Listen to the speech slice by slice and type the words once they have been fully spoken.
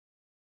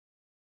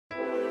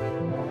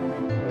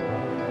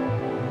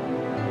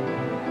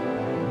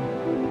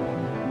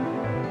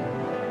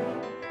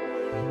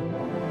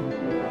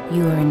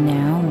You are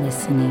now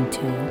listening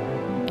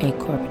to a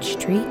Corporate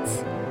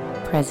Streets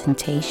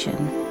presentation.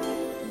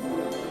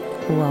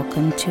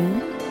 Welcome to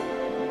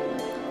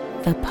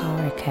the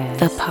PowerCast.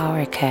 The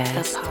PowerCast.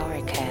 The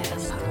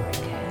PowerCast.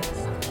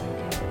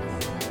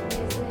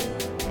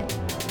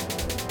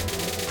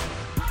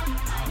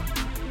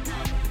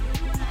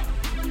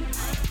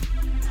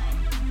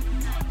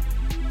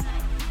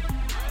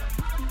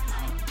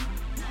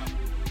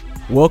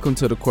 Welcome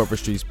to the Corporate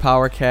Streets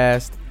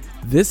PowerCast.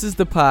 This is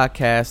the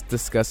podcast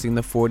discussing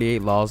the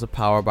 48 Laws of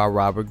Power by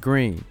Robert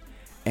Greene.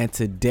 And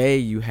today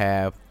you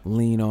have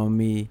Lean On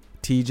Me,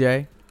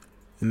 TJ.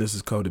 And this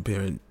is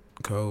Codependent,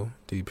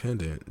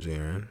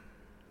 Jaron.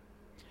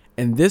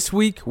 And this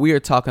week we are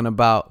talking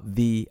about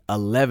the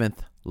 11th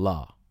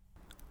law.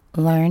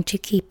 Learn to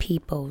keep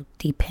people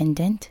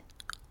dependent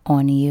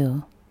on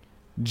you.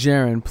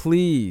 Jaron,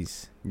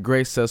 please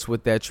grace us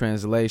with that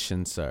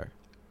translation, sir.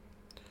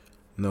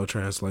 No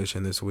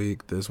translation this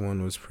week. This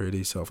one was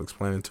pretty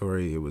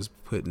self-explanatory. It was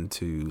put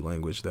into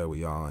language that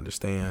we all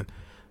understand.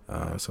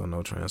 So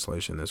no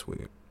translation this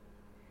week.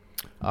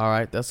 All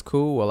right, that's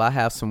cool. Well, I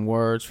have some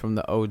words from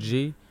the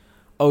OG.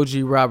 OG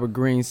Robert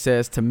Greene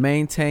says, to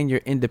maintain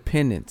your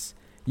independence,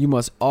 you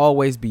must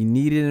always be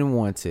needed and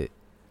wanted.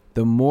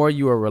 The more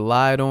you are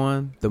relied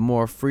on, the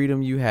more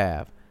freedom you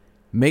have.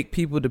 Make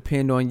people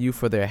depend on you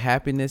for their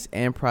happiness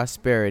and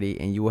prosperity,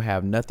 and you will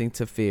have nothing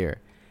to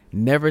fear.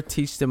 Never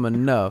teach them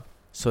enough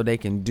so they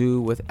can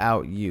do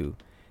without you.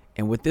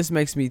 And what this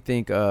makes me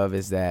think of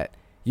is that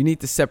you need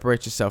to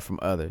separate yourself from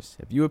others.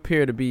 If you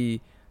appear to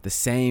be the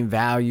same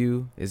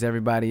value as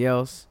everybody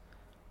else,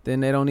 then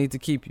they don't need to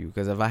keep you.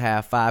 Because if I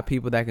have 5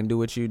 people that can do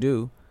what you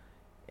do,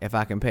 if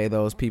I can pay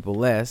those people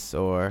less,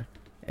 or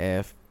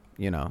if,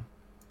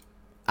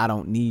 I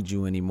don't need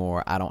you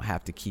anymore, I don't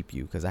have to keep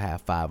you because I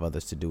have 5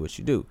 others to do what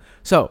you do.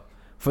 So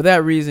for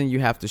that reason, you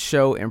have to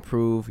show and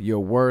prove your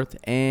worth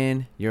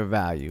and your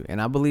value.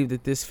 And I believe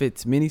that this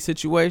fits many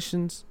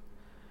situations.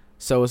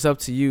 So it's up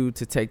to you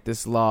to take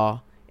this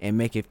law and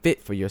make it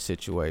fit for your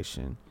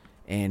situation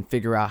and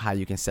figure out how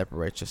you can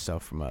separate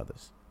yourself from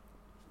others.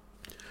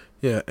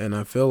 Yeah, and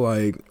I feel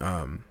like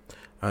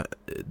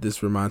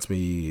this reminds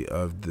me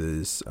of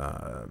this,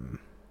 of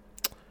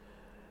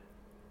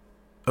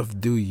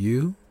Do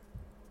You?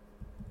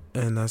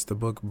 And that's the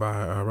book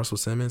by Russell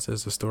Simmons.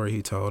 It's a story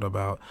he told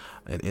about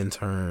an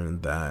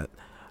intern that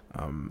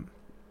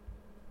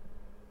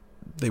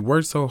they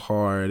worked so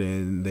hard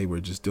and they were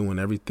just doing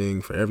everything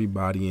for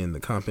everybody in the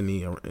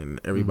company and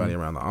everybody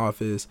around the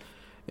office.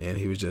 And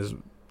he was just,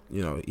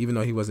 even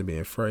though he wasn't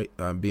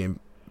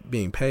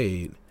being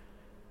paid,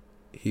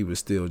 he was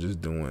still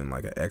just doing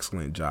like an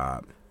excellent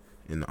job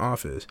in the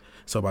office.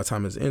 So by the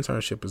time his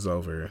internship was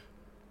over,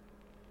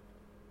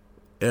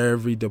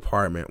 every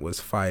department was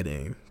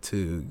fighting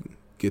to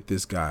get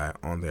this guy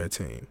on their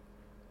team.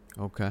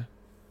 Okay.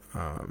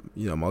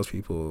 Most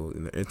people,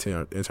 in the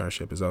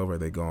internship is over,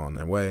 they go on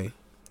their way,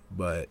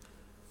 but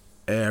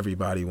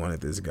everybody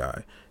wanted this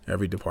guy,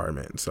 every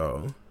department.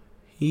 So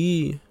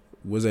he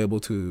was able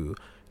to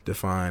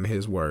define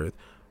his worth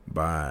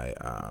by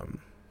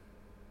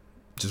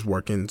just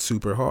working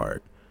super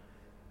hard.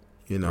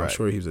 Right. I'm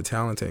sure he was a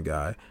talented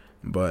guy,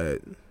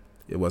 but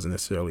it wasn't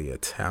necessarily a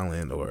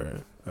talent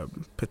or a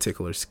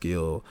particular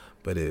skill,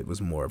 but it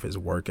was more of his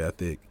work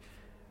ethic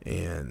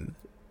and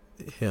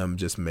him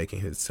just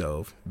making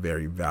himself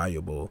very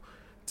valuable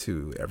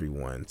to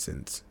everyone,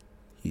 since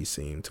he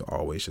seemed to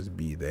always just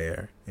be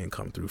there and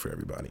come through for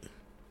everybody.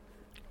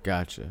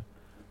 Gotcha.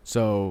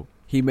 So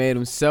he made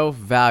himself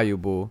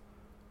valuable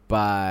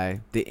by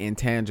the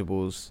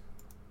intangibles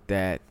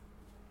that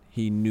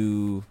he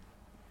knew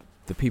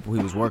the people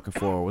he was working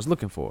for was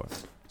looking for.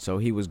 So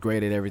he was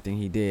great at everything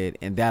he did,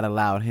 and that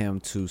allowed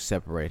him to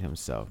separate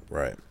himself.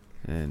 Right.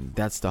 And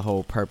that's the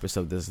whole purpose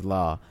of this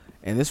law.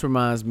 And this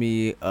reminds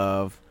me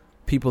of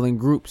people in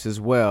groups as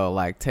well,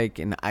 like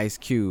taking Ice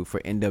Cube for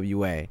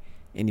NWA.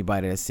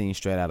 Anybody that's seen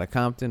Straight Outta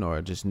Compton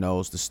or just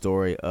knows the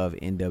story of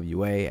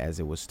NWA as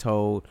it was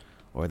told,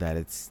 or that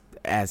it's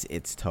as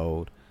it's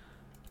told,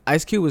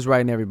 Ice Cube was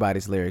writing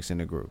everybody's lyrics in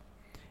the group.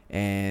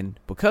 And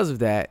because of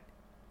that,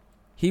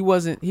 he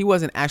wasn't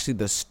actually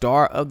the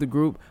star of the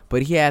group,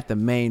 but he had the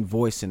main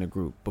voice in the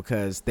group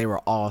because they were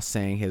all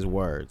saying his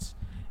words.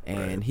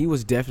 And He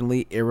was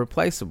definitely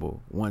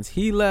irreplaceable. Once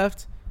he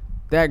left,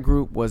 that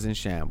group was in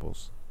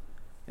shambles.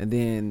 And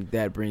then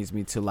that brings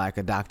me to like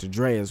a Dr.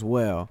 Dre as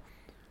well,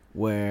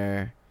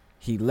 where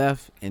he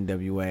left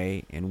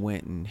NWA and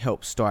went and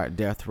helped start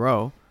Death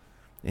Row.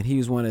 And he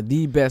was one of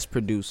the best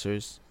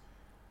producers,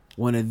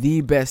 one of the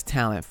best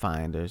talent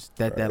finders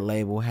that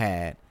label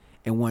had.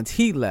 And once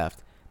he left,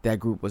 that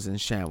group was in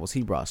shambles.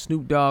 He brought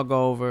Snoop Dogg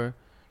over.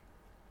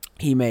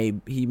 He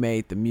made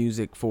the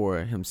music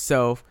for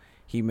himself.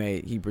 He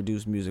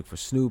produced music for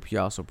Snoop. He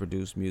also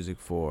produced music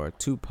for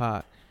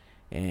Tupac.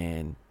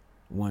 And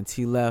once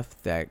he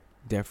left, that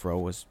Death Row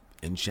was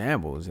in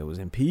shambles. It was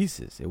in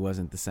pieces. It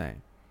wasn't the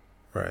same.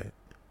 Right.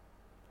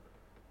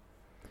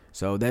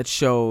 So that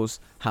shows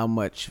how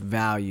much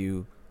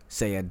value,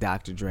 say, a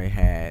Dr. Dre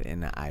had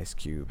and the Ice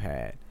Cube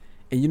had.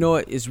 And you know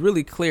what? It's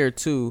really clear,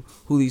 too,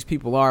 who these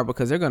people are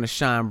because they're going to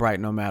shine bright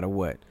no matter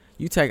what.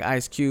 You take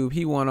Ice Cube.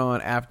 He went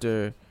on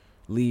after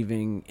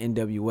leaving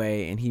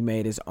NWA, and he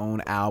made his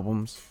own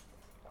albums.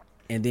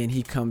 And then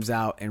he comes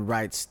out and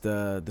writes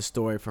the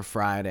story for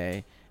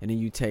Friday. And then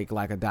you take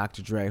like a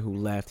Dr. Dre who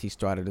left. He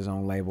started his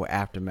own label,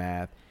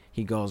 Aftermath.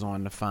 He goes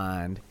on to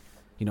find,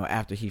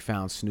 after he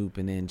found Snoop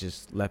and then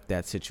just left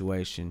that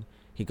situation,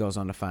 he goes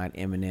on to find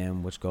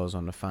Eminem, which goes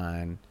on to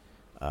find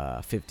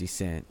 50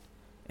 Cent.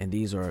 And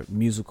these are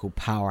musical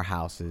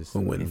powerhouses.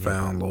 Who went and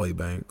found Lloyd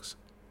Banks?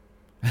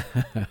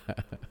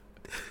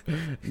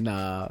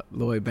 Nah,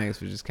 Lloyd Banks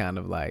was just kind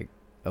of like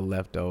a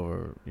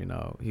leftover.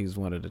 He was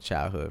one of the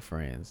childhood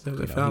friends.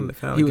 They found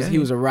he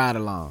was a ride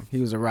along. He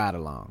was a ride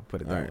along.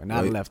 Put it that way.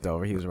 Not a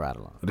leftover. He was a ride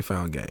along. They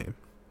found Game.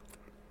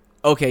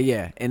 Okay,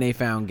 yeah, and they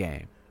found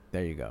Game.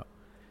 There you go.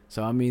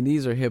 So I mean,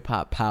 these are hip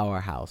hop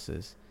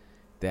powerhouses.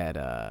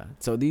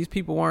 So these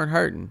people weren't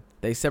hurting.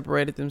 They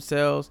separated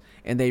themselves,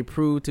 and they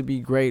proved to be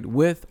great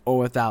with or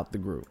without the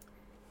group.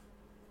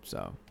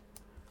 So.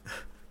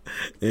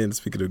 And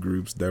speaking of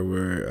groups, there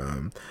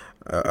were,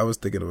 I was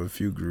thinking of a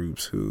few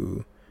groups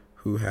who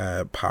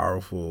had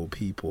powerful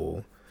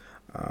people.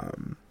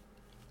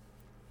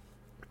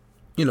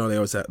 They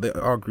always have,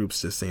 all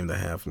groups just seem to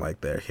have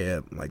like their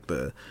head, like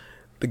the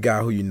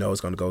guy who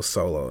is going to go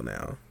solo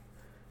now.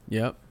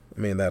 Yep. I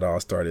mean, that all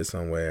started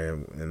somewhere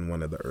in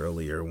one of the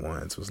earlier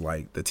ones was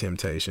like the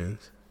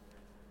Temptations.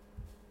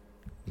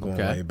 Going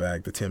way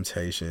back, the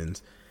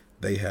Temptations,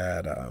 they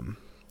had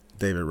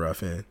David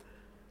Ruffin.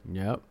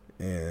 Yep.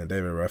 And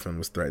David Ruffin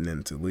was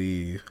threatening to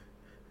leave.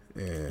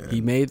 And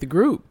he made the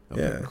group.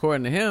 Yeah.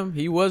 According to him,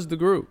 he was the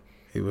group.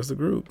 He was the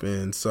group.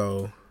 And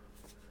so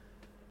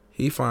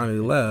he finally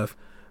left,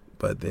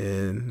 but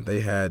then they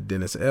had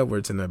Dennis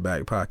Edwards in their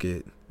back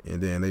pocket,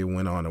 and then they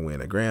went on to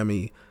win a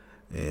Grammy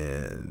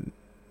and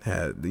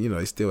had,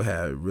 they still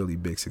had really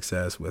big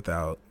success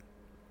without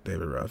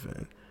David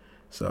Ruffin.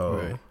 So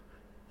right.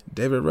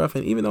 David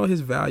Ruffin, even though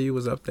his value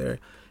was up there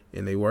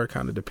and they were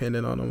kind of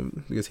dependent on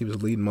him because he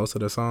was leading most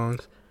of the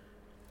songs,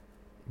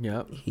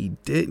 yep, he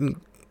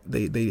didn't,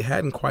 they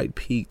hadn't quite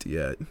peaked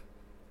yet.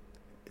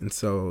 And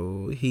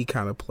so he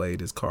kind of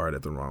played his card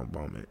at the wrong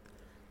moment.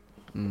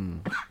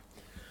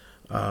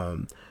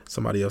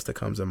 Somebody else that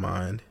comes to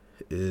mind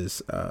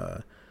is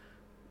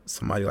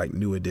somebody like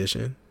New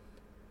Edition.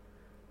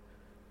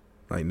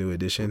 Like New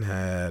Edition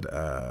had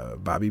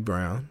Bobby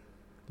Brown.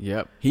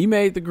 Yep. He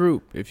made the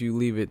group, if you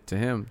leave it to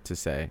him to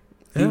say.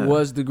 He Yeah.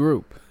 was the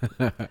group.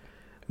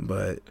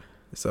 But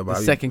so the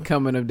second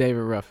coming of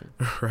David Ruffin.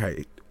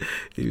 Right.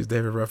 He was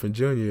David Ruffin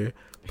Jr.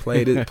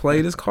 Played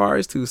his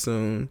cards too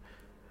soon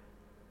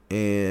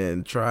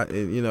and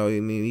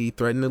he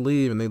threatened to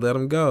leave and they let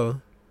him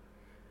go.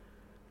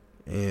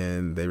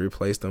 And they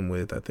replaced him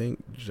with, I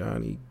think,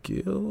 Johnny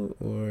Gill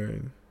or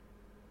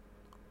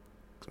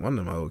one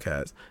of them old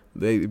cats.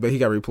 But he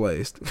got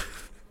replaced.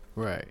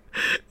 Right.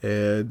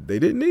 And they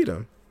didn't need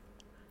him.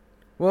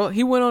 Well,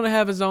 he went on to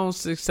have his own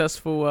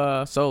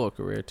successful solo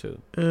career too.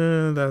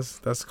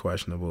 That's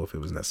questionable if it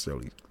was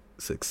necessarily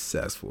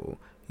successful.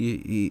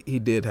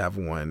 He did have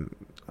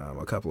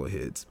a couple of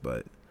hits,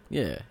 but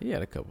yeah, he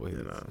had a couple of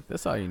hits.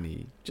 That's all you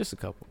need, just a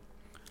couple.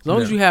 As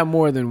long as you have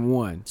more than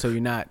one, so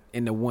you're not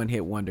in the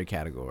one-hit wonder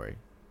category.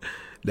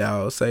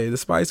 Now, say the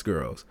Spice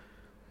Girls.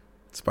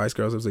 Spice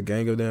Girls was a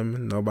gang of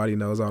them. Nobody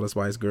knows all the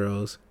Spice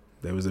Girls.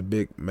 There was a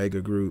big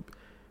mega group,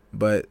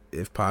 but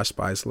if Posh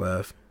Spice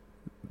left,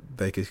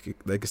 they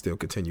could still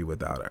continue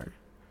without her.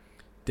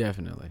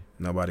 Definitely.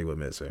 Nobody would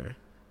miss her.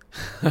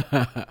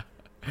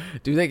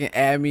 Dude, they can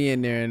add me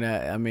in there,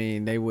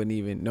 and they wouldn't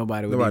even.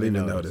 Nobody would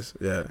even notice.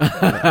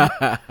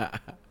 Yeah.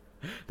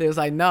 They was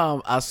like,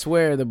 no, I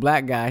swear, the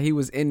black guy, he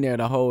was in there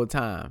the whole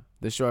time.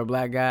 The short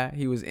black guy,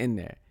 he was in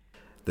there.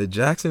 The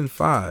Jackson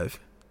 5.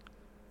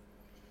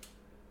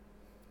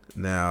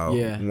 Now,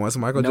 once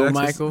Michael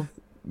Jackson,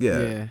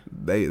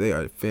 they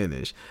are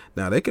finished.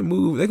 Now they can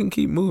move. They can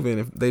keep moving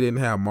if they didn't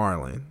have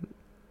Marlon.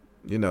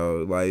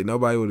 Like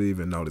nobody would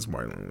even notice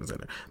Marlon was in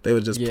there. They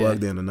would just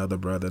plugged in another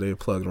brother. They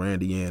plugged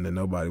Randy in, and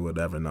nobody would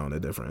ever know the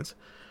difference.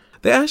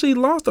 They actually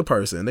lost a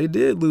person. They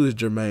did lose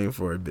Jermaine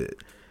for a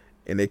bit,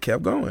 and they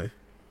kept going.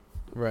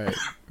 Right.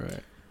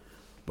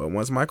 But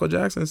once Michael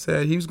Jackson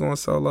said he was going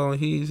solo and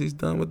he's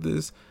done with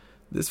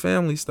this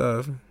family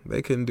stuff,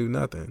 they couldn't do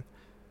nothing.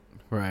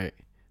 Right.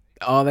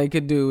 All they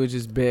could do was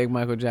just beg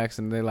Michael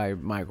Jackson. They're like,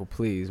 Michael,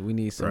 please, we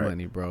need some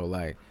money, bro.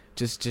 Like,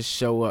 just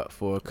show up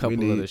for a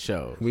couple of the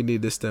shows. We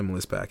need this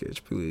stimulus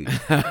package, please.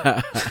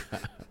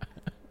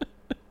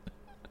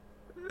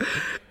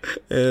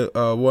 And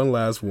one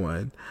last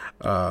one.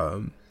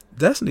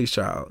 Destiny's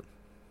Child.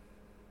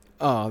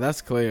 Oh,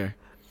 that's clear.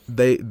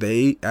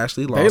 They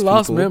actually lost. They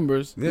lost people.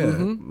 members. Yeah,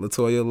 mm-hmm.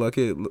 LaToya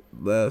Luckett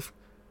left.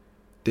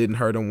 Didn't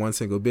hurt them one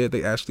single bit.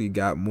 They actually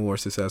got more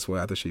successful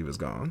after she was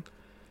gone.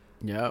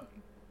 Yep.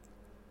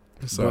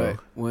 So but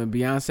when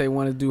Beyonce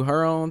wanted to do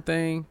her own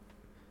thing,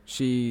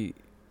 she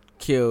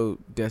killed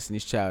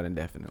Destiny's Child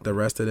indefinitely. The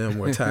rest of them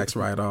were tax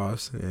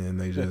write-offs, and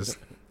that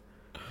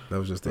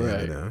was just the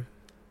end of them.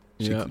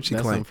 Yeah, that's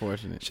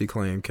unfortunate. She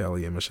claimed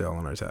Kelly and Michelle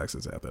on her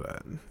taxes after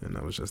that, and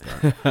that was just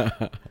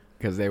that.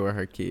 Because they were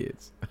her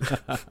kids.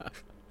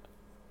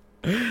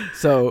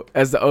 So,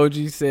 as the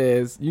OG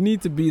says, you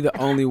need to be the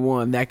only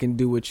one that can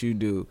do what you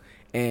do.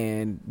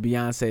 And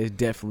Beyonce is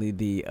definitely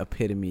the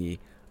epitome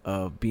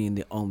of being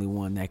the only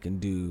one that can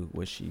do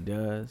what she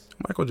does.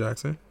 Michael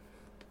Jackson.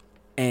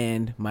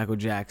 And Michael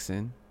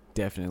Jackson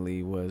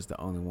definitely was the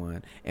only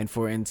one. And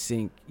for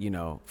NSYNC,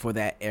 for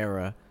that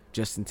era,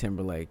 Justin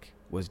Timberlake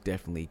was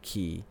definitely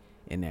key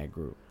in that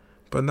group.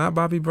 But not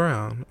Bobby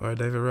Brown or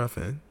David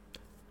Ruffin.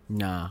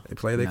 Nah. They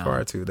played their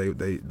card too.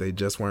 They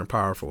just weren't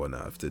powerful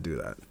enough to do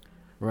that.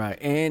 Right.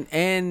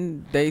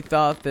 And they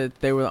thought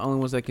that they were the only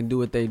ones that can do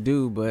what they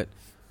do, but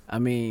I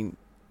mean,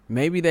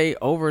 maybe they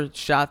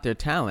overshot their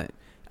talent.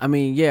 I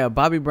mean, yeah,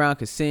 Bobby Brown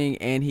could sing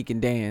and he can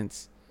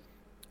dance.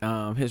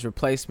 His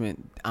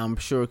replacement, I'm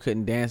sure,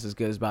 couldn't dance as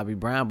good as Bobby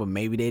Brown, but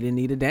maybe they didn't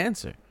need a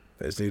dancer.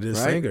 They just needed a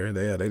singer.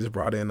 They just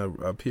brought in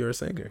a pure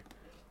singer.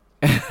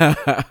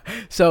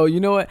 So, you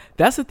know what?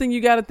 That's the thing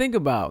you got to think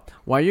about.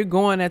 While you're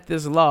going at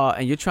this law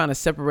and you're trying to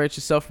separate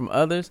yourself from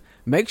others,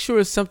 make sure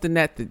it's something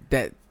that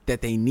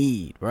they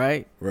need,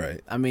 right?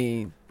 Right. I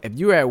mean, if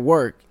you're at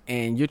work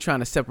and you're trying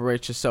to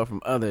separate yourself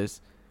from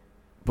others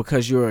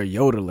because you're a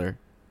yodeler,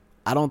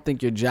 I don't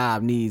think your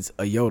job needs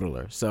a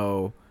yodeler.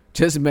 So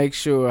just make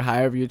sure,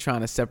 however you're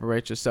trying to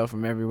separate yourself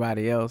from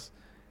everybody else,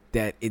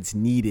 that it's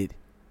needed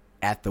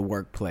at the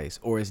workplace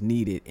or is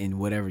needed in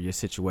whatever your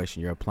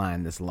situation you're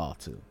applying this law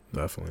to.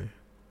 Definitely.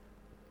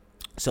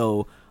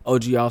 So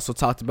OG also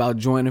talked about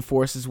joining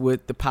forces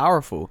with the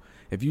powerful.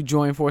 If you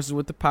join forces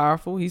with the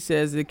powerful, he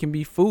says it can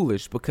be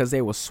foolish because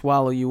they will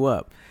swallow you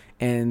up.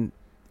 And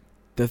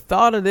the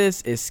thought of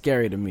this is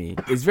scary to me.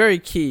 It's very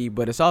key,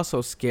 but it's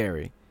also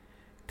scary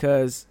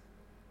because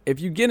if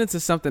you get into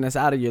something that's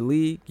out of your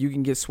league, you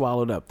can get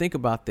swallowed up. Think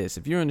about this.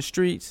 If you're in the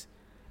streets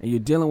and you're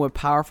dealing with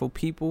powerful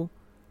people,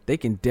 they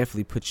can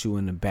definitely put you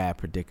in a bad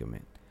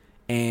predicament.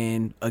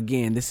 And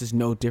again, this is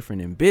no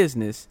different in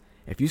business.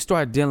 If you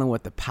start dealing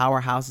with the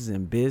powerhouses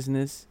in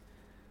business,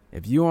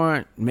 if you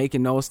aren't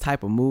making those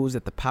type of moves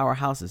that the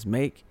powerhouses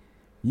make,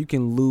 you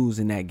can lose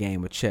in that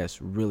game of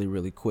chess really,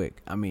 really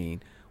quick. I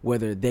mean,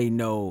 whether they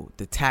know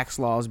the tax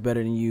laws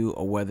better than you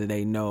or whether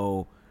they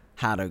know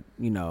how to,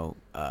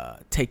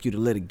 take you to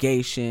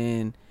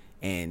litigation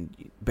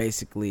and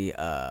basically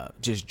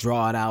just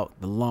draw it out,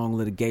 the long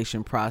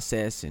litigation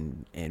process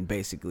and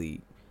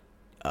basically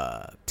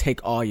take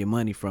all your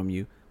money from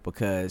you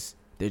because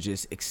they're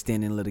just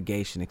extending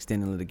litigation.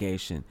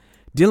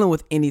 Dealing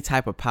with any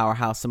type of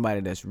powerhouse,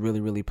 somebody that's really,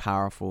 really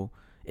powerful,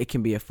 it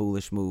can be a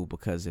foolish move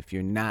because if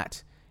you're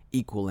not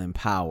equal in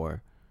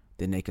power,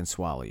 then they can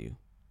swallow you.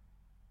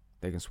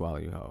 They can swallow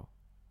you whole.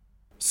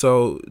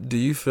 So do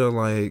you feel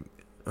like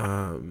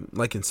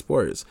in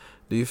sports,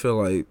 do you feel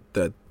like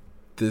that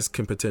this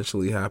can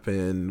potentially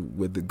happen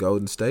with the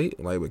Golden State,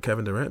 like with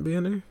Kevin Durant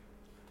being there?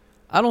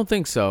 I don't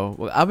think so.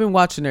 Well, I've been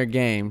watching their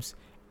games,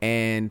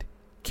 and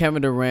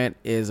Kevin Durant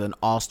is an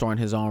all-star in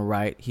his own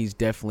right. He's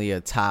definitely a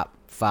top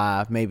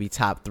 5, maybe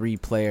top 3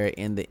 player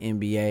in the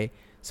NBA.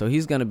 So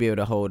he's going to be able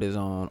to hold his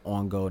own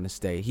on Golden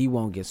State. He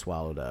won't get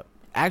swallowed up.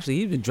 Actually,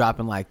 he's been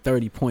dropping like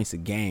 30 points a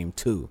game,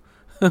 too.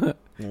 Okay.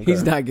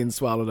 He's not getting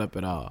swallowed up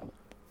at all.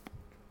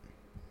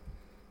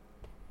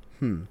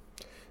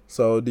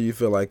 So do you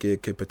feel like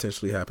it could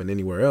potentially happen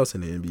anywhere else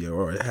in the NBA,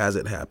 or has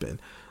it happened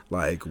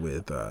like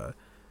with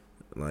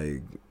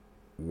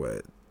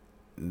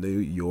New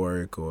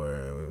York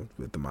or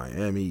with the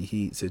Miami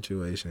Heat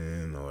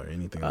situation or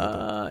anything like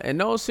that? In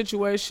those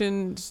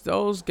situations,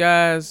 those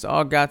guys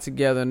all got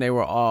together and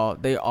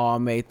they all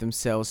made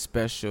themselves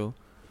special.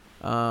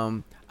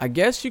 I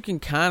guess you can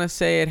kind of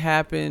say it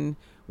happened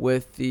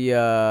with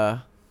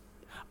the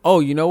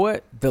you know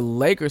what? The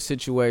Lakers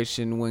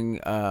situation when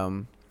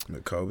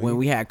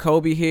we had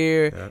Kobe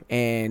here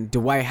and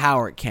Dwight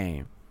Howard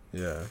came.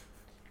 Yeah.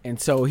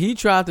 And so he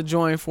tried to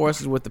join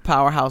forces with the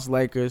powerhouse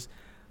Lakers.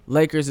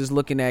 Lakers is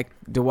looking at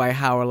Dwight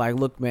Howard like,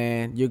 look,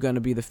 man, you're going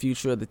to be the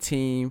future of the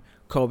team.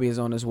 Kobe is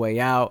on his way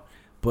out,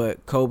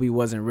 but Kobe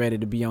wasn't ready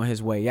to be on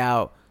his way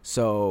out,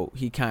 so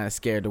he kind of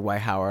scared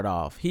Dwight Howard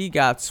off. He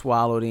got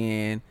swallowed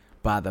in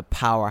by the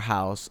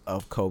powerhouse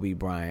of Kobe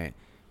Bryant.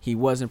 He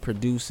wasn't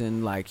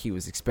producing like he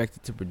was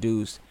expected to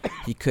produce.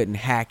 He couldn't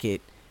hack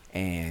it,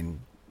 and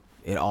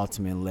it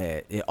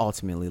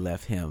ultimately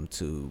left him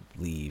to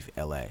leave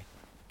LA.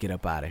 Get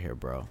up out of here,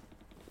 bro.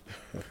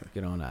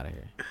 Get on out of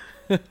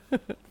here.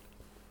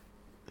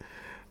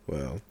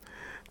 Well,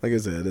 like I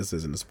said, this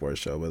isn't a sports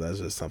show, but that's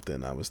just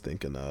something I was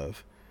thinking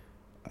of.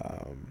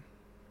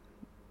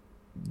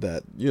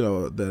 That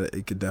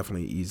it could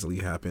definitely easily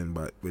happen,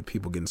 but with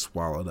people getting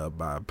swallowed up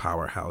by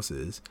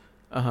powerhouses,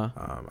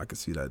 I could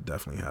see that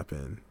definitely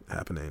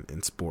happening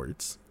in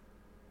sports.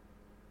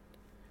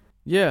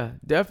 Yeah,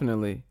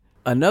 definitely.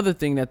 Another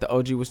thing that the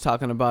OG was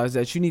talking about is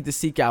that you need to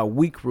seek out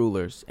weak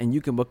rulers, and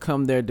you can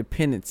become their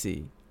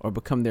dependency or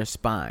become their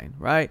spine,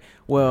 right?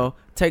 Well,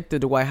 take the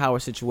Dwight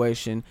Howard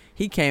situation.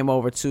 He came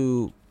over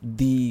to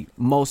the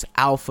most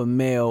alpha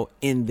male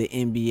in the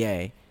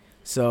NBA.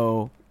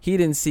 So he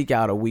didn't seek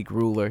out a weak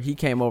ruler. He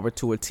came over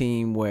to a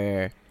team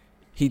where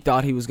he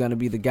thought he was going to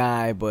be the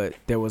guy, but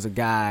there was a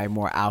guy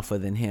more alpha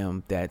than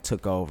him that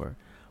took over.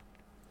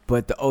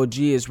 But the OG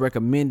is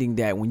recommending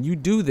that when you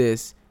do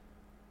this,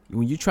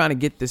 when you're trying to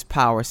get this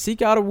power,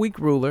 seek out a weak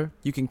ruler.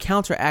 You can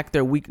counteract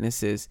their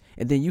weaknesses,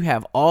 and then you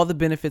have all the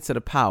benefits of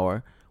the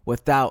power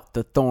without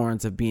the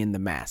thorns of being the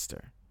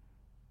master.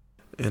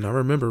 And I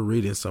remember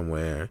reading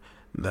somewhere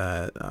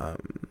that,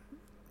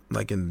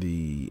 like in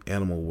the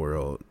animal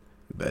world,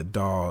 that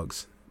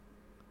dogs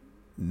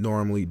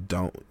normally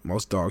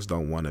most dogs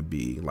don't want to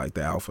be like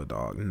the alpha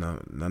dog.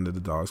 None of the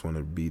dogs want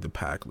to be the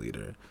pack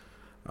leader,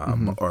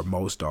 or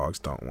most dogs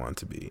don't want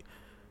to be.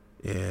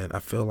 And I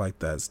feel like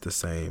that's the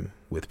same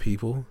with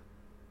people.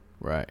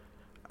 Right.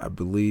 I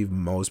believe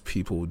most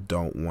people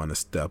don't want to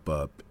step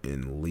up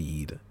and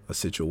lead a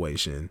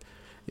situation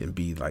and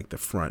be like the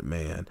front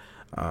man.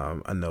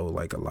 I know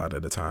like a lot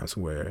of the times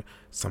where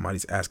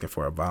somebody's asking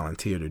for a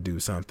volunteer to do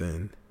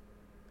something,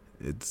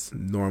 it's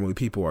normally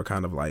people are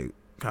kind of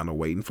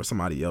waiting for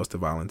somebody else to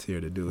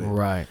volunteer to do it.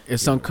 Right.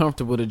 It's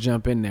uncomfortable to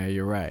jump in there.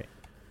 You're right.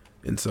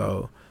 And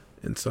so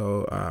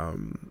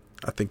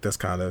I think that's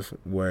kind of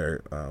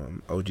where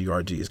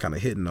OGRG is kind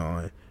of hitting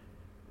on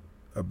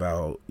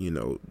about,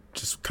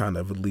 just kind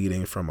of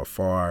leading from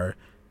afar,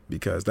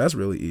 because that's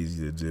really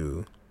easy to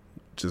do.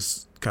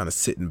 Just kind of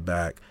sitting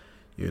back,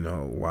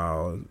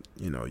 while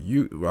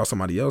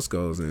somebody else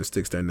goes and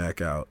sticks their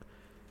neck out,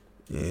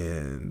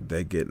 and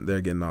they're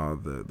getting all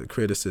the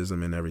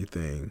criticism and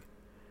everything.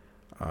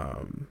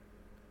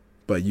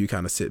 But you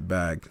kind of sit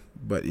back,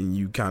 and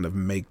you kind of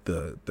make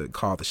the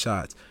call the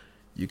shots.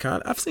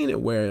 I've seen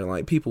it where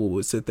like people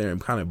would sit there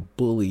and kind of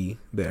bully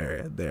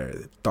their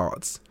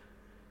thoughts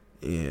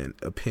and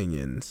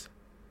opinions,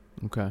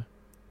 okay,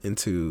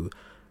 into,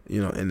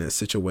 in a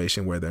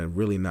situation where they're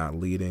really not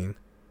leading,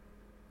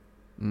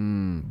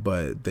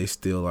 but they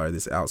still are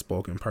this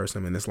outspoken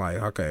person. And it's like,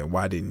 okay,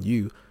 why didn't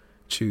you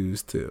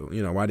choose to,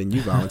 why didn't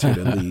you volunteer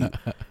to lead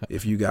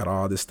if you got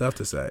all this stuff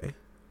to say?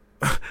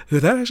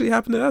 That actually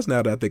happened to us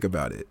now that I think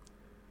about it.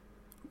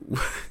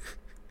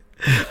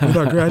 With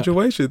our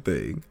graduation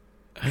thing.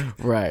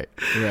 Right.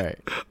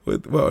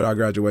 With our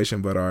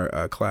graduation, but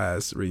our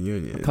class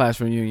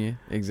reunion.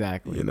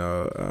 Exactly.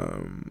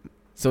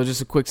 So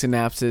just a quick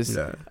synopsis.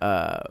 Yeah.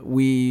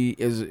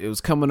 It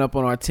was coming up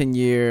on our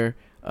 10-year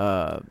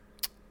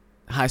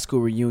high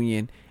school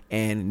reunion,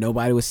 and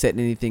nobody was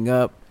setting anything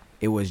up.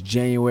 It was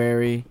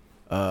January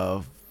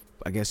of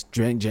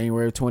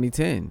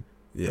 2010.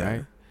 Yeah.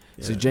 Right.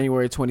 Yeah. So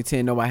January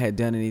 2010, nobody had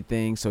done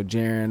anything. So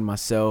Jaron,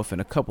 myself,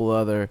 and a couple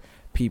other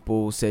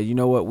people said, you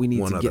know what, we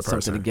need to get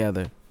something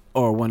together.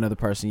 Or one other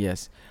person,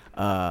 yes.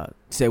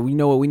 Said, well, you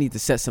know what, we need to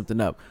set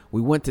something up.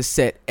 We went to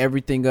set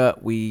everything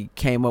up. We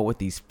came up with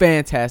these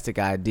fantastic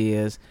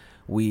ideas.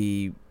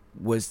 We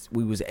was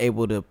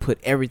able to put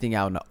everything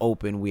out in the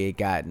open. We had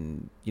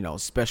gotten,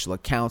 special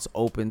accounts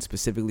open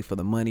specifically for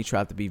the money,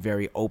 tried to be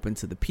very open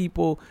to the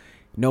people.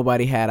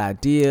 Nobody had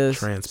ideas.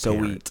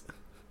 Transparent. So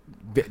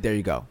there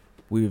you go.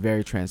 We were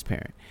very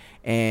transparent.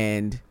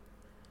 And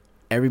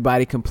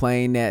everybody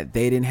complained that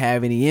they didn't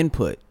have any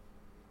input.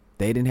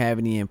 They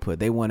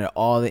wanted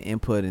all the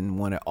input and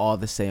wanted all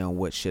the say on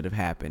what should have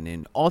happened.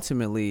 And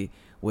ultimately,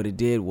 what it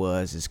did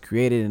was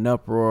created an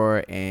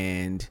uproar,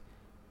 and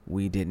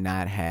we did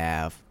not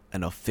have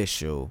an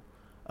official.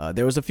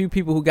 There was a few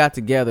people who got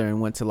together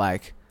and went to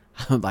like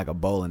a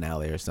bowling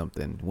alley or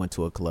something, went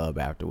to a club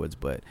afterwards,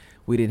 but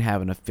we didn't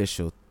have an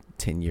official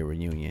 10-year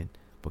reunion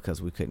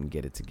because we couldn't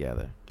get it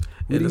together.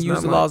 We didn't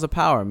use the laws of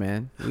power,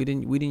 man. We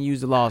didn't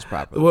use the laws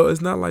properly. Well, it's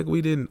not like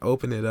we didn't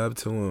open it up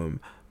to them,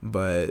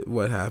 but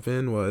what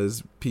happened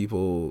was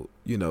people,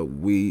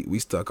 we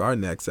stuck our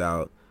necks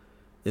out,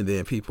 and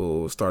then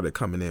people started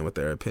coming in with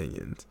their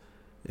opinions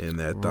and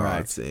their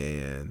thoughts, right.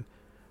 And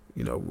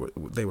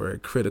they were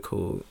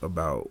critical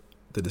about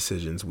the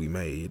decisions we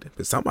made,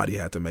 because somebody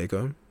had to make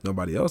them.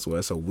 Nobody else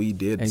was, so we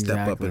did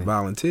step up and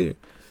volunteer.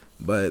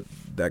 But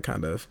that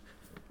kind of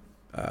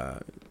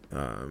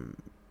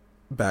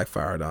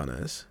backfired on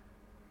us.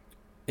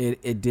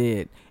 It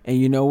did. And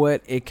you know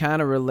what? It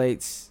kind of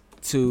relates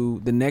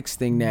to the next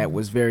thing that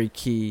was very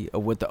key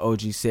of what the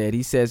OG said.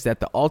 He says that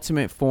the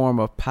ultimate form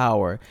of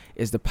power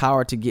is the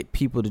power to get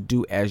people to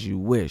do as you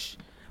wish.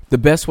 The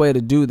best way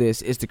to do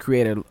this is to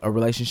create a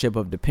relationship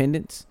of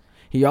dependence.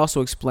 He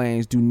also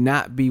explains, do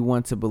not be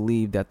one to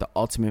believe that the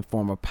ultimate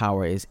form of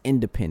power is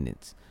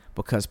independence,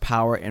 because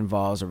power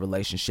involves a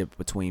relationship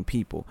between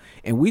people.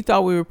 And we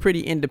thought we were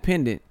pretty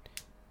independent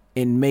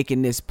in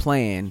making this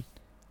plan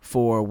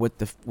for what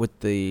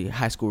the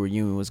high school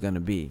reunion was going to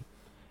be.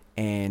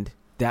 And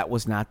that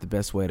was not the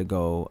best way to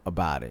go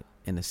about it,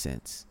 in a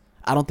sense.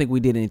 I don't think we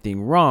did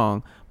anything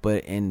wrong,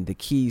 but in the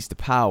keys to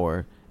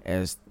power,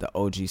 as the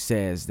OG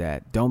says,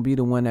 that don't be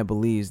the one that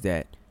believes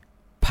that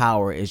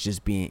power is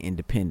just being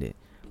independent,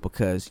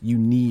 because you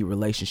need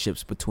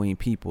relationships between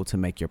people to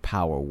make your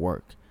power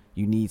work.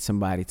 You need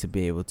somebody to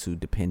be able to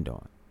depend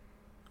on.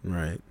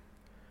 Right.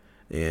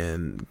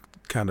 And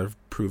kind of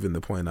proving the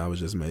point I was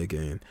just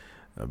making,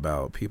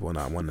 about people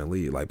not wanting to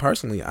lead. Like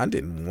personally, I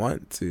didn't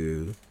want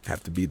to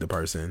have to be the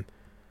person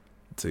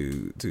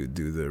to do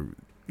the,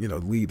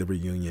 lead the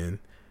reunion.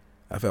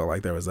 I felt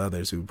like there was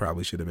others who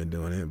probably should have been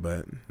doing it,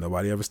 but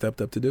nobody ever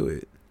stepped up to do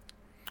it.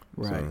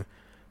 Right. So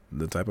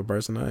the type of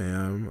person I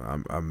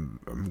am,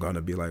 I'm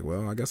gonna be like,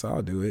 well, I guess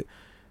I'll do it.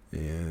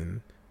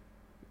 And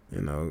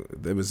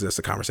it was just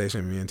a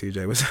conversation me and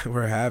TJ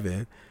were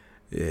having.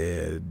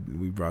 And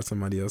we brought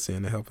somebody else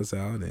in to help us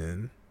out,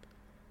 and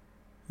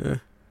it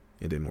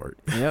didn't work.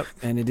 Yep,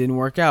 and it didn't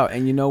work out.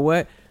 And you know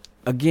what?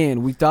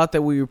 Again, we thought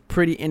that we were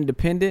pretty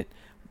independent.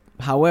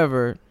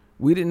 However,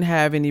 we didn't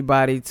have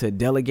anybody to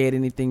delegate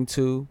anything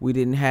to. We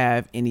didn't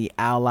have any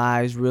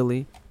allies,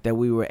 really, that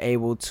we were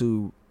able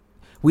to.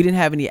 We didn't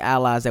have any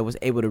allies that was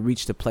able to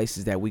reach the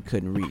places that we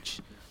couldn't reach.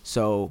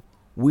 So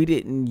we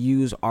didn't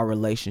use our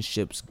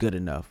relationships good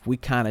enough. We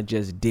kind of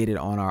just did it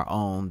on our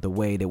own the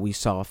way that we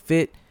saw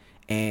fit.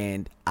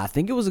 And I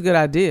think it was a good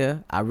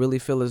idea. I really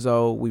feel as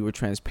though we were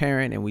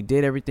transparent and we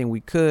did everything we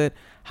could.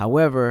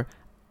 However,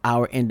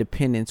 our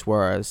independence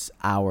was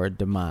our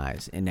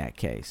demise in that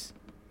case.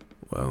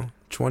 Well,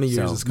 20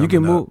 years so is coming you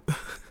can up.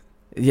 move.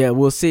 Yeah,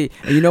 we'll see.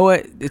 And you know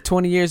what? The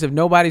 20 years, if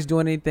nobody's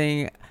doing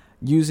anything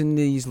using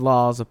these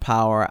laws of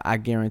power, I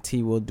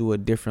guarantee we'll do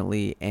it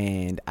differently.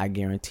 And I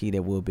guarantee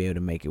that we'll be able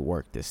to make it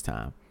work this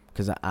time.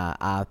 Because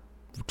I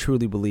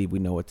truly believe we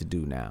know what to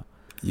do now.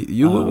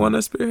 You would want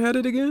to spearhead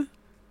it again?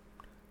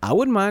 I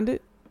wouldn't mind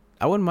it.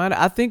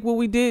 I think what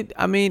we did,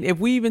 I mean, if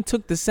we even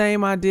took the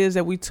same ideas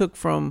that we took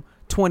from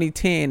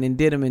 2010 and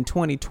did them in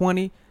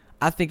 2020,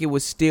 I think it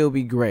would still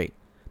be great.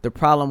 The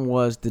problem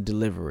was the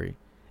delivery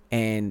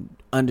and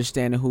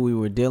understanding who we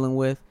were dealing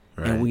with,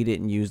 right. And we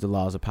didn't use the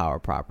laws of power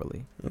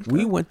properly. Okay.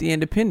 We went the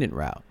independent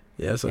route.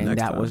 Yeah, so and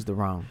next that time, was the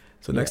wrong.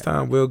 So next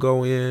time we'll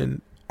go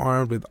in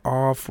armed with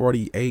all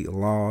 48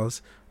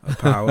 laws of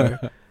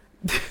power.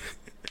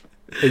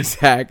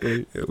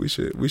 Exactly. Yeah, we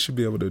should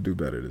be able to do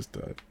better this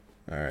time.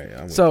 All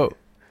right.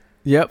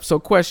 Yep. So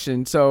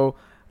question. So,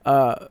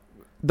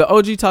 the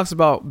OG talks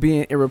about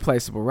being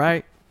irreplaceable,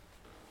 right?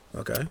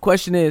 Okay.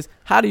 Question is,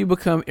 how do you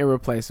become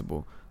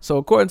irreplaceable? So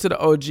according to the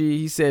OG,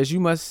 he says you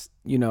must,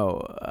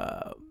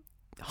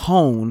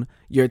 hone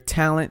your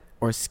talent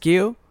or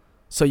skill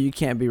so you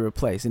can't be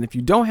replaced. And if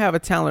you don't have a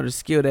talent or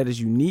skill that is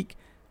unique,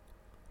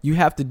 you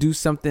have to do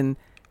something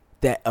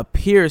that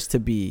appears to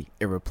be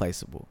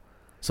irreplaceable.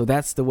 So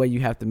that's the way you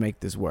have to make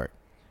this work.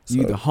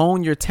 You either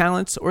hone your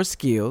talents or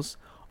skills,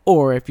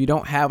 or if you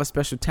don't have a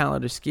special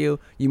talent or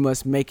skill, you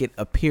must make it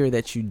appear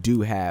that you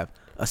do have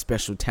a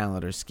special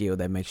talent or skill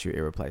that makes you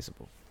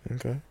irreplaceable.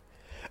 Okay.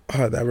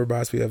 That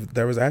reminds me of,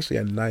 there was actually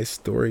a nice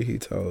story he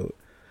told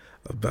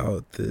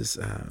about this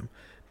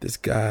this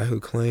guy who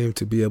claimed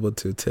to be able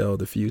to tell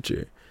the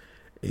future.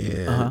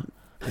 And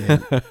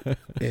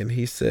and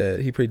he said,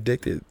 he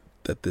predicted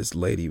that this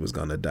lady was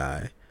going to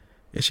die.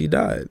 And she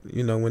died,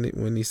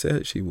 when he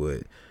said she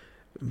would.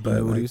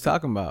 But what he was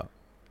talking about.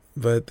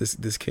 But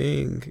this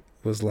king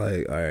was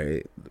like, all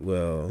right,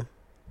 well,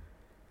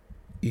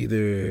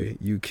 either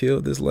you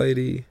killed this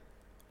lady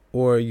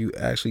or you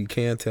actually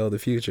can tell the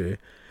future.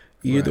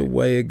 Either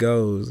way it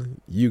goes,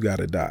 you got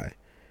to die.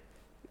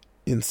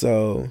 And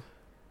so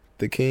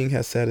the king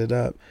has set it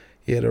up.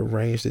 He had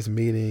arranged this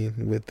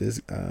meeting with this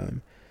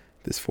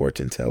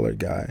fortune teller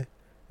guy.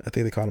 I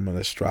think they called him an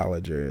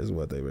astrologer is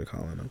what they were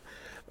calling him.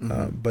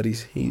 Mm-hmm. But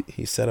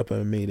he set up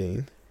a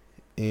meeting,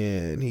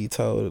 and he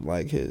told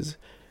like his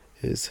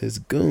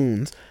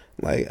goons,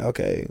 like,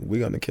 okay, we're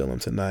gonna kill him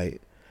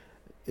tonight,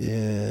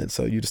 and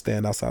so you just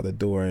stand outside the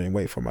door and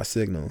wait for my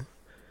signal.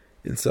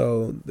 And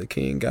so the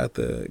king got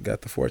the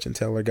fortune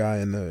teller guy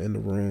in the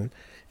room,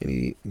 and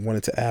he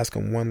wanted to ask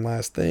him one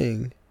last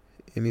thing,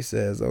 and he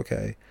says,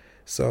 okay,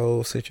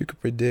 so since you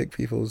could predict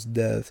people's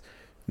deaths,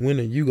 when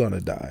are you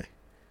gonna die?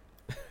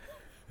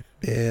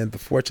 And the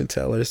fortune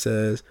teller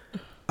says,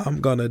 I'm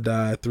gonna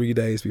die 3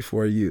 days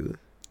before you.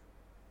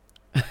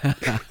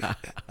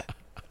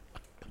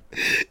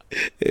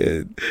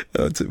 And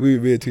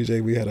me and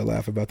TJ, we had a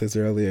laugh about this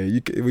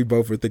earlier. We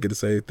both were thinking the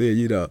same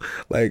thing,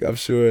 like I'm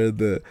sure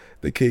the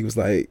king was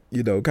like,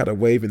 kind of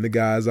waving the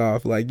guys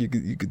off, like you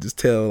could just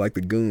tell like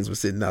the goons were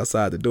sitting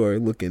outside the door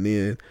looking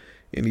in,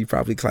 and he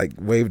probably like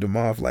waved them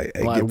off, like,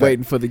 hey, like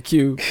waiting for the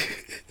cue.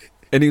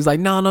 And he was like,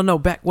 no,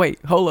 back,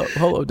 wait, hold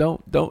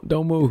up,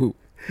 don't move.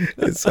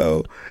 and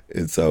so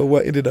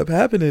what ended up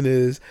happening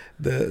is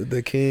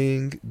the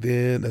king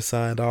then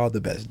assigned all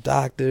the best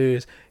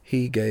doctors.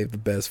 He gave the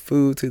best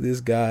food to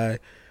this guy.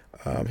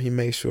 He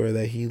made sure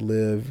that he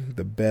lived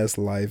the best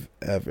life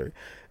ever.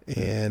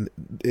 And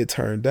it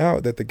turned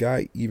out that the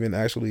guy even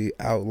actually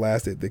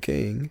outlasted the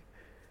king,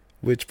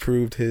 which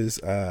proved his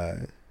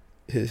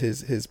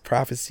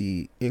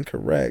prophecy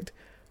incorrect,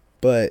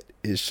 but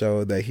it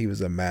showed that he was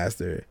a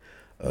master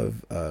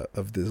of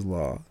this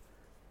law.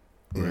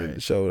 Right. And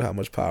it showed how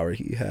much power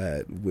he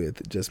had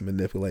with just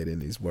manipulating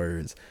these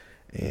words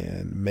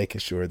and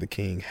making sure the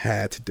king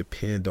had to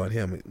depend on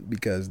him,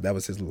 because that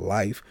was his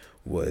life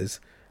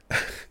his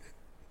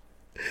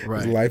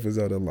life was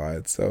on the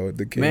line. So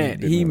the king,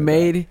 man, he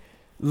made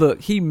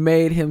Look, he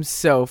made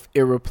himself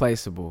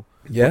irreplaceable.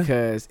 Yeah.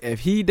 Because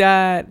if he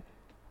died,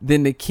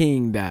 then the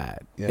king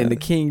died. Yeah. And the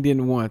king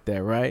didn't want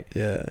that, right?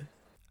 Yeah.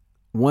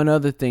 One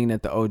other thing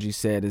that the OG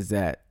said is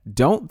that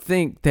don't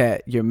think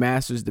that your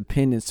master's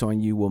dependence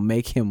on you will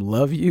make him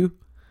love you.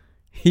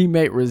 He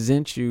may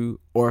resent you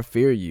or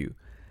fear you.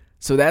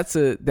 So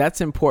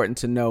that's important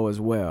to know as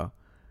well.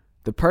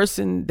 The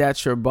person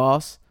that's your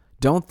boss,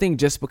 don't think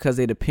just because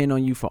they depend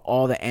on you for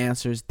all the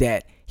answers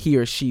that he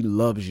or she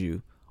loves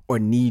you or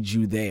needs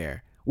you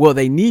there. Well,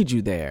 they need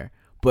you there,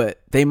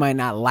 but they might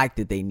not like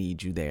that they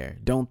need you there.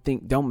 Don't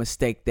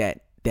mistake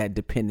that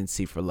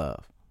dependency for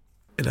love.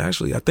 And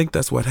actually, I think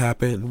that's what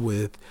happened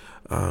with,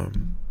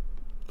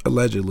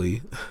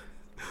 allegedly,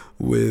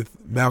 with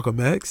Malcolm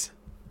X.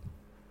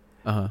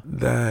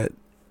 That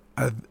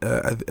I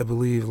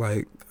believe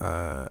like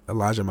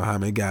Elijah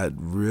Muhammad got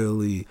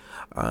really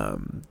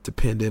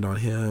dependent on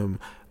him.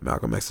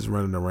 Malcolm X is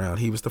running around.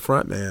 He was the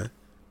front man,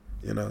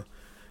 you know.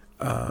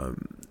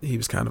 He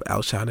was kind of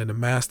outshining the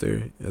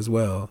master as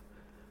well.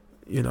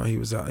 You know, he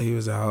was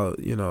out,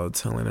 you know,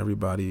 telling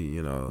everybody,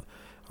 you know,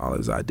 all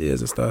his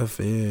ideas and stuff.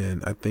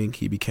 And I think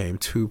he became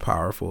too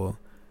powerful.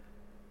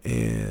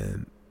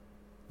 And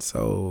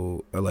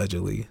so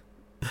allegedly,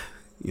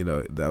 you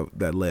know,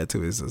 that led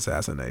to his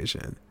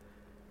assassination.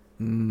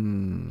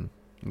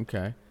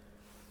 Okay.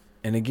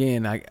 And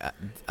again,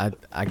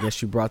 I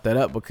guess you brought that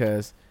up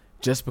because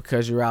just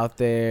because you're out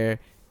there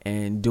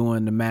and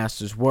doing the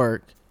master's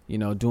work, you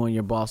know, doing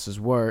your boss's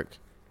work,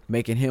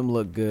 making him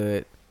look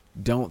good,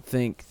 don't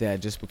think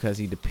that just because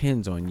he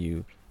depends on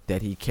you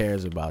that he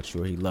cares about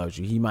you or he loves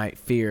you. He might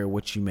fear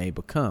what you may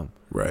become.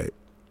 Right.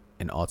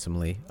 And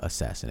ultimately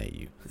assassinate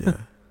you. Yeah.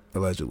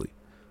 Allegedly.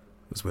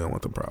 Because we don't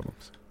want them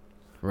problems.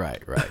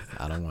 Right.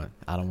 I don't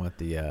want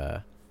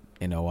the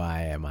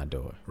NOI at my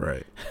door.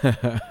 Right.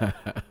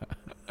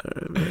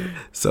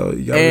 So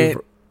you got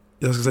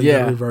you got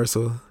a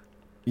reversal.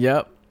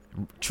 Yep.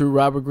 True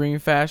Robert Greene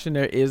fashion,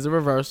 there is a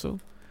reversal.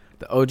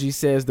 The OG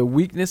says the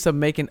weakness of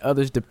making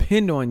others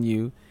depend on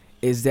you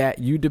is that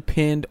you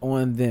depend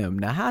on them.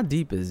 Now, how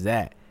deep is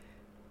that?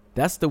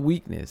 That's the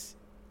weakness.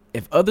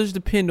 If others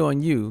depend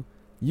on you,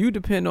 you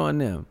depend on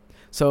them.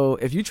 So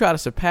if you try to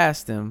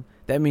surpass them,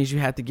 that means you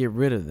have to get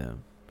rid of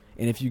them.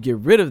 And if you get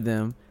rid of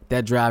them,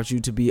 that drives you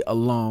to be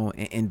alone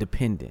and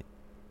independent.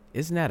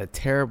 Isn't that a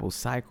terrible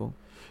cycle?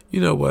 You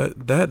know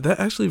what? That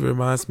actually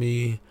reminds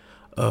me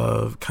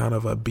of kind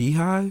of a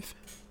beehive.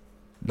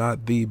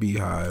 Not the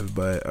beehive,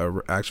 but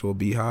an actual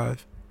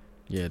beehive.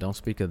 Yeah, don't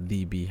speak of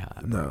the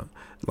beehive. No.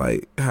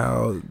 Like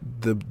how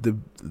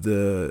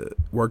the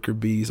worker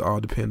bees all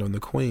depend on the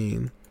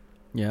queen.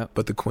 Yeah.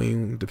 But the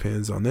queen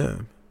depends on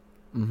them.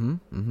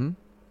 Mm-hmm.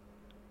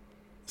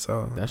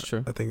 So that's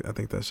true. I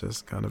think that's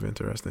just kind of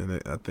interesting.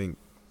 I think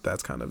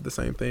that's kind of the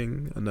same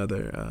thing.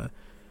 Another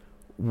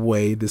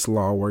way this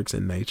law works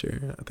in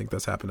nature. I think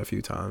that's happened a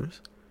few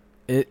times.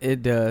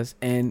 It does.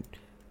 And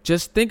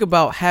just think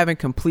about having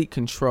complete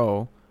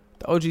control.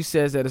 The OG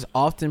says that it's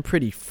often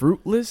pretty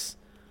fruitless.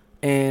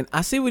 And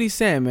I see what he's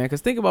saying, man,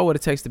 because think about what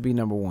it takes to be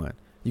number one.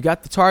 You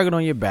got the target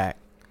on your back.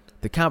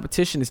 The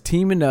competition is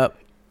teaming up,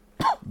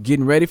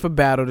 getting ready for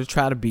battle to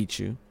try to beat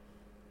you,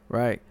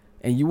 right?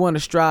 And you want to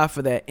strive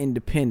for that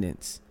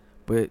independence,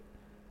 but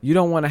you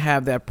don't want to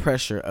have that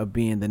pressure of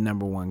being the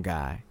number one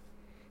guy.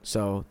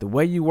 So the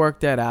way you work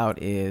that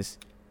out is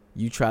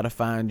you try to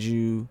find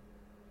you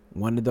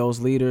one of those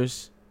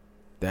leaders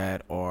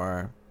that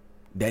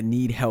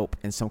need help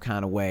in some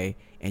kind of way,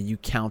 and you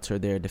counter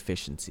their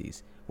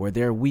deficiencies. Where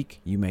they're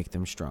weak, you make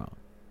them strong.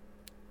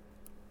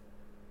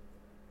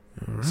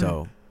 Right.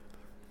 So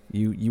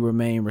you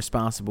remain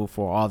responsible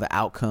for all the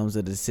outcomes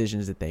of the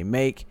decisions that they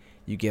make.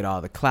 You get all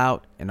the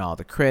clout and all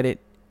the credit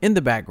in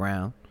the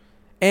background,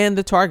 and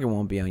the target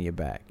won't be on your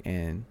back.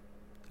 And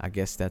I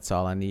guess that's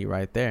all I need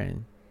right there.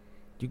 And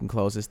you can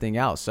close this thing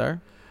out, sir.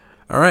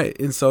 All right.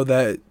 And so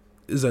that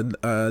is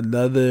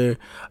another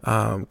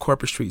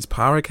Corporate Streets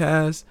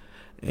PowerCast.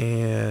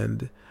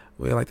 And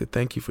we'd like to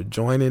thank you for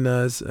joining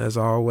us, as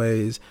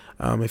always.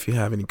 If you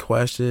have any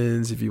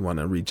questions, if you want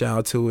to reach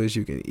out to us,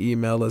 you can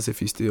email us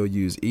if you still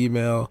use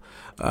email.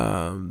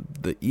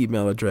 The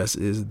email address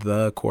is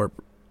the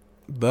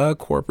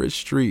corporate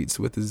streets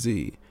with a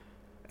Z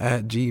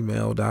at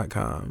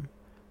gmail.com.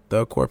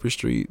 The corporate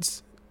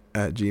streets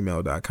at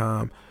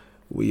gmail.com.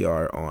 We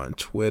are on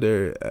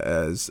Twitter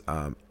as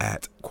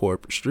at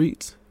Corporate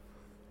Streets.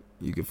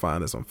 You can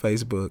find us on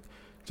Facebook.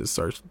 Just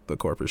search the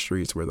Corporate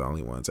Streets. We're the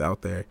only ones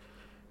out there.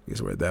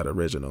 Because we're that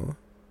original.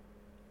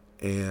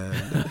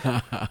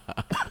 And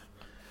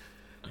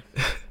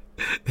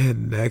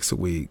and next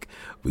week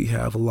we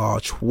have Law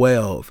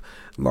 12.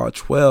 Law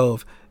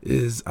 12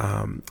 is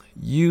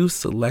use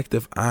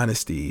selective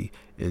honesty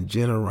and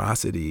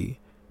generosity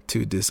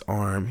to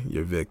disarm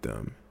your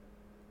victim.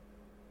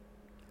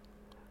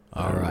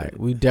 All right.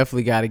 We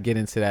definitely got to get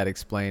into that,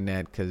 explain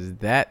that, because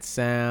that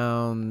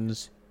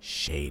sounds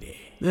shady.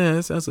 Yeah,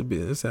 it sounds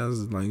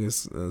like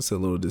it's a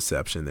little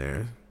deception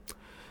there.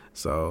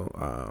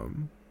 So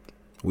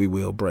we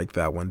will break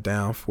that one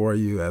down for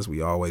you, as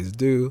we always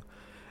do.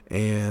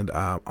 And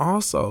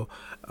also,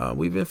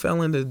 we've been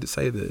failing to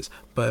say this,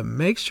 but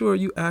make sure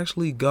you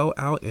actually go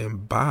out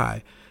and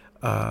buy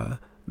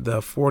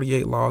the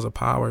 48 Laws of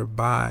Power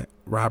by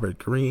Robert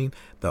Greene,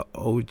 the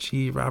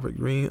OG Robert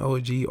Greene,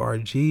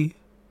 OGRG.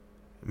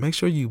 Make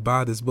sure you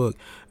buy this book.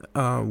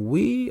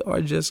 We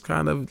are just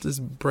kind of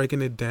just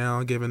breaking it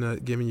down,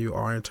 giving you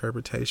our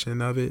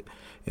interpretation of it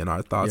and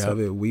our thoughts of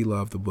it. We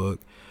love the book,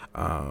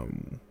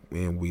 and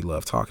we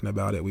love talking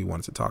about it. We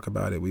wanted to talk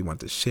about it. We want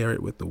to share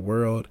it with the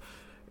world,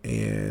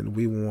 and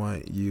we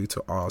want you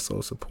to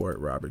also support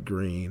Robert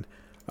Greene.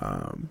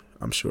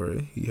 I'm sure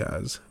he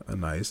has a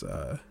nice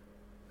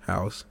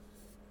house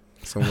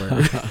somewhere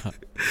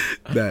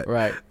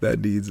that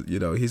needs,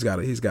 he's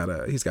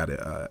got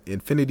a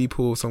infinity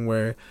pool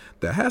somewhere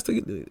that has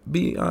to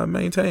be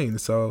maintained.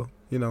 So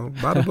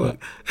buy the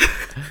book.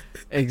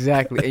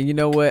 Exactly. And you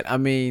know what I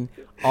mean,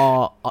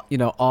 all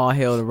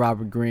hail to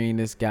Robert Greene.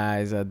 This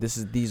guy's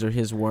these are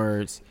his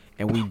words,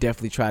 and we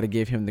definitely try to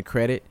give him the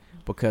credit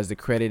because the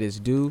credit is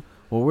due.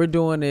 What we're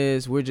doing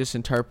is we're just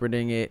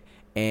interpreting it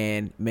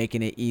and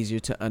making it easier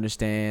to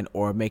understand,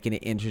 or making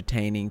it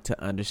entertaining to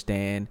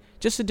understand,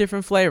 just a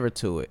different flavor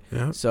to it.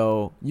 Yep.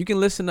 So you can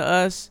listen to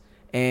us,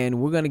 and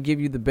we're going to give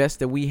you the best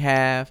that we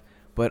have,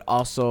 but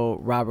also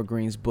Robert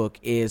Greene's book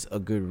is a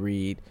good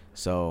read,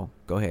 so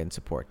go ahead and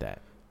support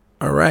that.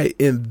 All right,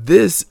 and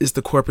this is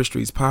the Corporate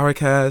Streets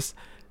PowerCast.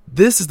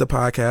 This is the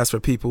podcast for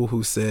people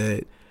who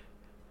said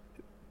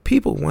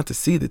people want to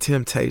see the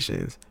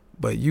Temptations,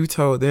 but you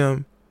told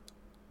them,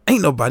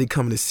 ain't nobody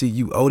coming to see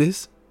you,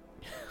 Otis.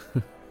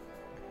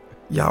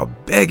 Y'all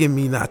begging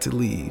me not to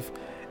leave,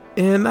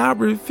 and I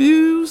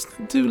refuse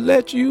to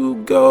let you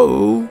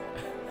go.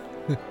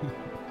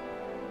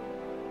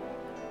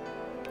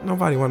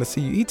 Nobody want to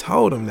see you. He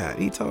told him that.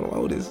 He told him,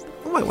 Otis,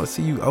 nobody want to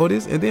see you,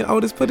 Otis. And then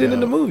Otis put it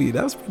in the movie.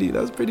 That was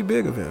pretty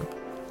big of him.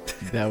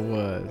 That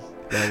was.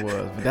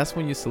 But that's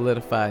when you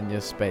solidify in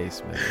your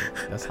space, man.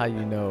 That's how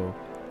you know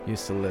you're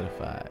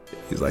solidified.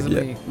 He's like,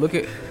 yeah. Look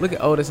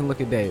at Otis and look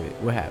at David.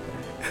 What happened?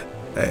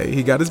 Hey,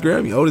 he got his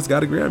Grammy. Otis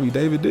got a Grammy.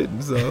 David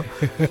didn't. So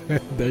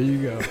there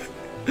you go.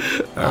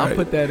 I'll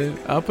put that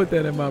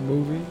in my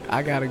movie.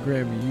 I got a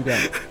Grammy. You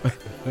don't.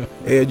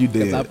 And you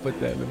did. I put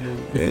that in the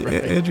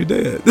movie. And you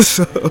did.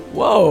 So.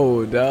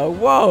 Whoa, dog.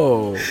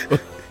 Whoa.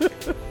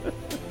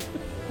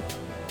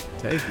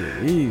 Take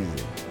it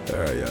easy. All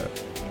right, y'all.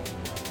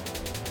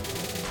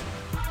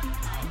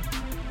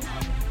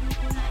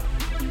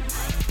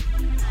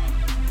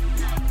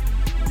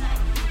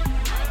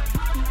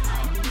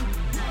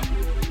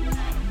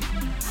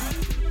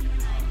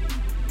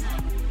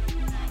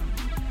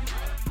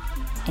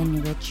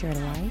 Enrich your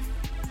life,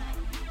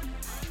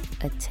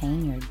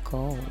 attain your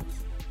goals.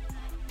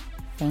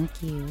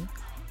 Thank you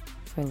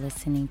for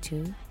listening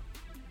to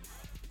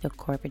the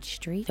Corporate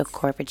Streets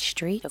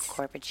PowerCast.